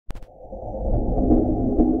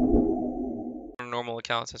normal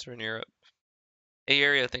account since we're in Europe. A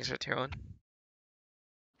area thinks we're tier 1.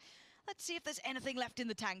 Let's see if there's anything left in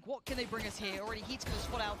the tank. What can they bring us here? Already Heat's going to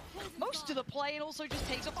spot out most of the play and also just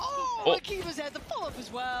takes off. Oh, Akiva's there, the follow-up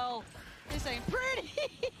as well. They're saying pretty.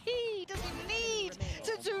 Doesn't even need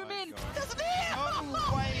to zoom in. Doesn't he?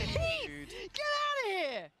 No way, Heat, dude. get out of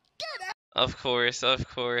here. Get out. Of course, of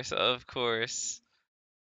course, of course.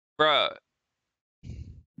 Bro.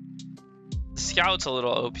 Scout's a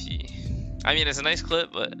little OP. I mean, it's a nice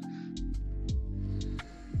clip, but...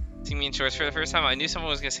 See me in shorts for the first time. I knew someone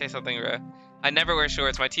was gonna say something, bro. I never wear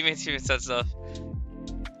shorts. My teammates even said stuff.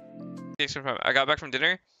 I got back from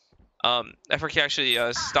dinner. F4Q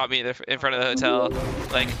actually stopped me in front of the hotel.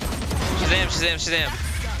 Like, Shazam, Shazam, Shazam.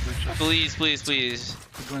 Please, please, please.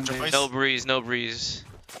 No breeze, no breeze.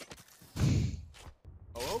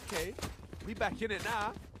 Oh, okay. We back in it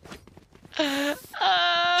now.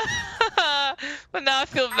 But now I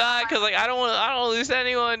feel bad because like I don't want to lose to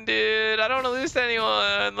anyone, dude. I don't want to lose to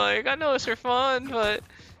anyone. Like I know it's for fun, but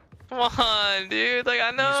come on, dude. Like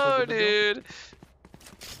I know, dude.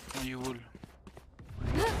 You will.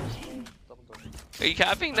 Are you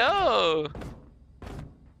capping? No.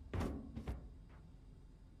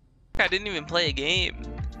 I didn't even play a game.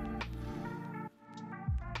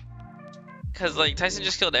 Cause like Tyson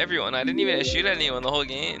just killed everyone. I didn't even shoot at anyone the whole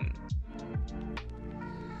game.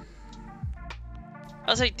 I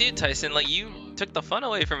was like, dude, Tyson, like you took the fun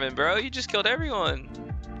away from him, bro. You just killed everyone.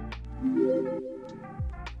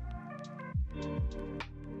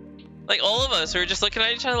 Like all of us were just looking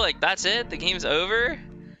at each other like, that's it, the game's over.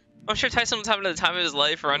 I'm sure Tyson was having the time of his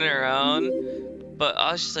life running around, but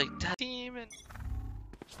I was just like, that team and.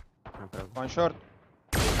 One short.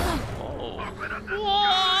 Oh.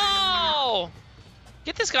 Whoa!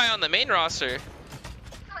 Get this guy on the main roster.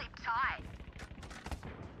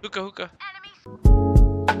 Hookah, hookah.